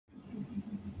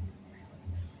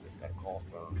got a call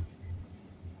from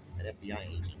an FBI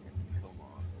agent in the Tacoma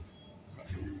office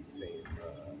saying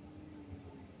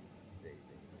they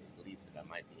believe that I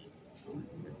might be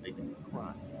a victim of a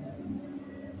crime.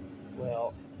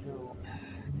 Well,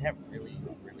 that really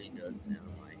does sound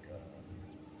like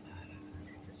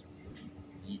just a really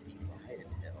easy lie to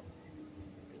tell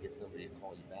to get somebody to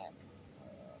call you back.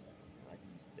 I can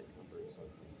use a fake number or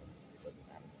something, but it doesn't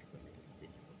matter because I'm making a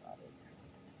video about it.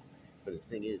 But the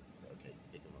thing is, okay,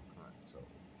 victim of crime, so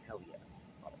hell yeah, I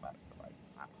thought about it for like,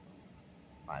 I don't know,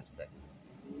 5 seconds.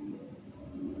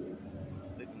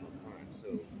 Victim of crime, so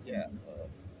yeah,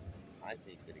 I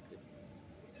think that it could be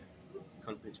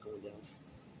country's going down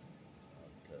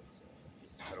because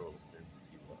it's a federal offense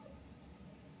to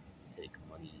take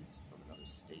monies from another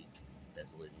state,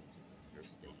 embezzle it into your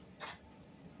state,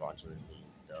 fraudulently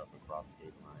and stuff across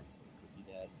state lines. So it could be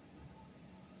that.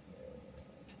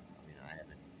 I mean, I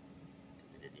haven't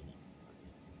committed any. I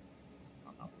mean,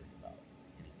 I'm not worried about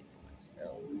anything for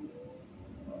myself.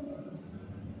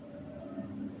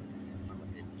 I'm a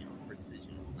bit,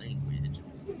 precision of language,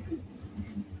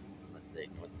 unless they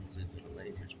ignore the precision of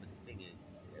language. But the thing is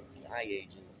the FBI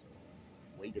agents are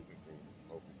way different than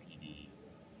local PD.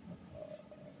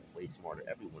 Way smarter.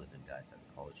 Every one of them guys has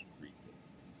a college degree because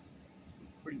you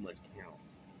can pretty much count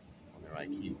on their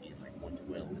IQ being like 112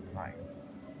 and higher.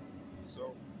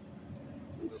 So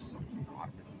they're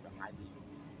highly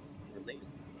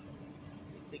relatable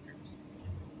thinkers.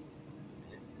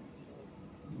 And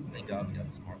thank God we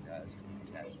got smart guys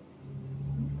to catch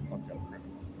fucked up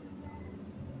criminals.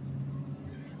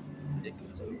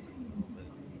 Ridiculous. So, but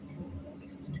the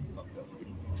system's too fucked up.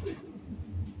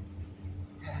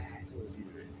 So it's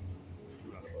either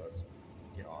two out of us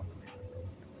get off and make myself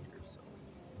later. So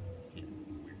yeah,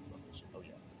 weird fucking shit. Oh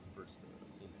yeah, first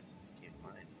thing that came to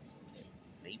mind was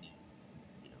maybe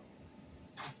you know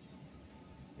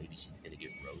maybe she's gonna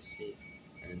get roasted,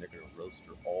 and then they're gonna roast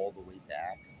her all the way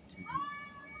back to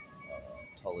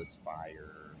Tullis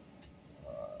Fire,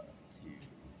 to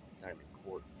Diamond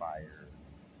Court Fire,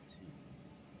 to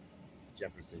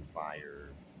Jefferson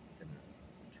Fire, and then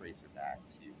trace her back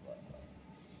to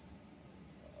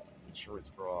insurance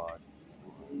fraud,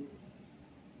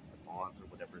 the bonds or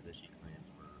whatever that she claims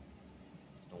were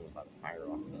stolen by the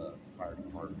fire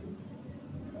department,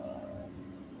 uh,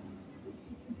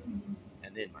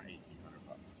 and then my 1,800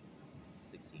 bucks,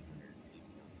 1,600,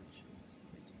 1,800, pretty sure it's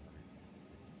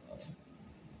 1,800,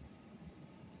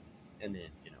 and then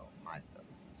my stuff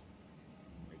is just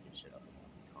making shit up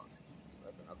about me constantly. So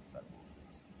that's another federal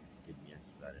offense, getting me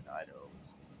extradited to Idaho and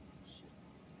some shit.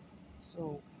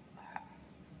 So